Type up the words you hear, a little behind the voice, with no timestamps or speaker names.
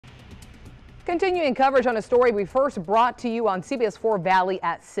Continuing coverage on a story we first brought to you on CBS 4 Valley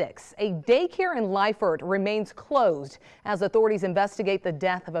at 6. A daycare in Lyford remains closed as authorities investigate the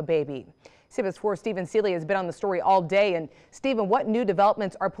death of a baby. CBS 4 Stephen Seeley has been on the story all day. And Stephen, what new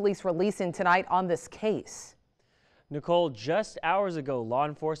developments are police releasing tonight on this case? Nicole, just hours ago, law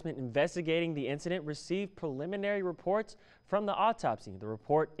enforcement investigating the incident received preliminary reports from the autopsy. The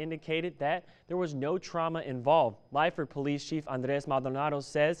report indicated that there was no trauma involved. Lyford Police Chief Andres Maldonado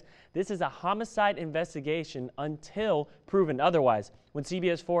says this is a homicide investigation until proven otherwise. When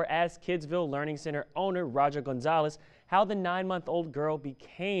CBS 4 asked Kidsville Learning Center owner Roger Gonzalez how the 9-month-old girl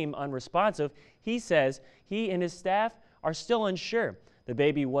became unresponsive, he says he and his staff are still unsure. The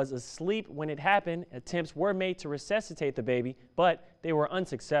baby was asleep when it happened. Attempts were made to resuscitate the baby, but they were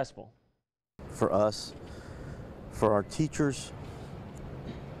unsuccessful. For us, for our teachers,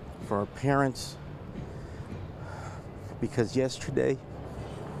 for our parents, because yesterday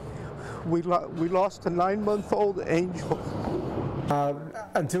we lost a 9-month-old angel.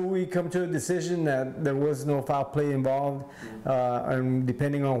 Until we come to a decision that there was no foul play involved, and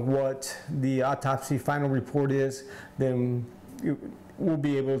depending on what the autopsy final report is, then we'll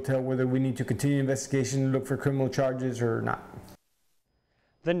be able to tell whether we need to continue investigation, look for criminal charges or not.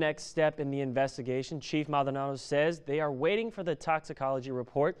 The next step in the investigation, Chief Maldonado says they are waiting for the toxicology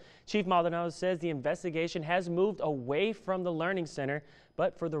report. Chief Maldonado says the investigation has moved away from the Learning Center,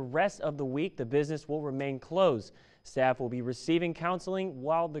 but for the rest of the week, the business will remain closed. Staff will be receiving counseling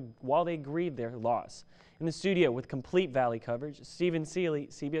while they grieve their loss. In the studio with complete Valley coverage, Stephen Seeley,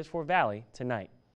 CBS 4 Valley Tonight.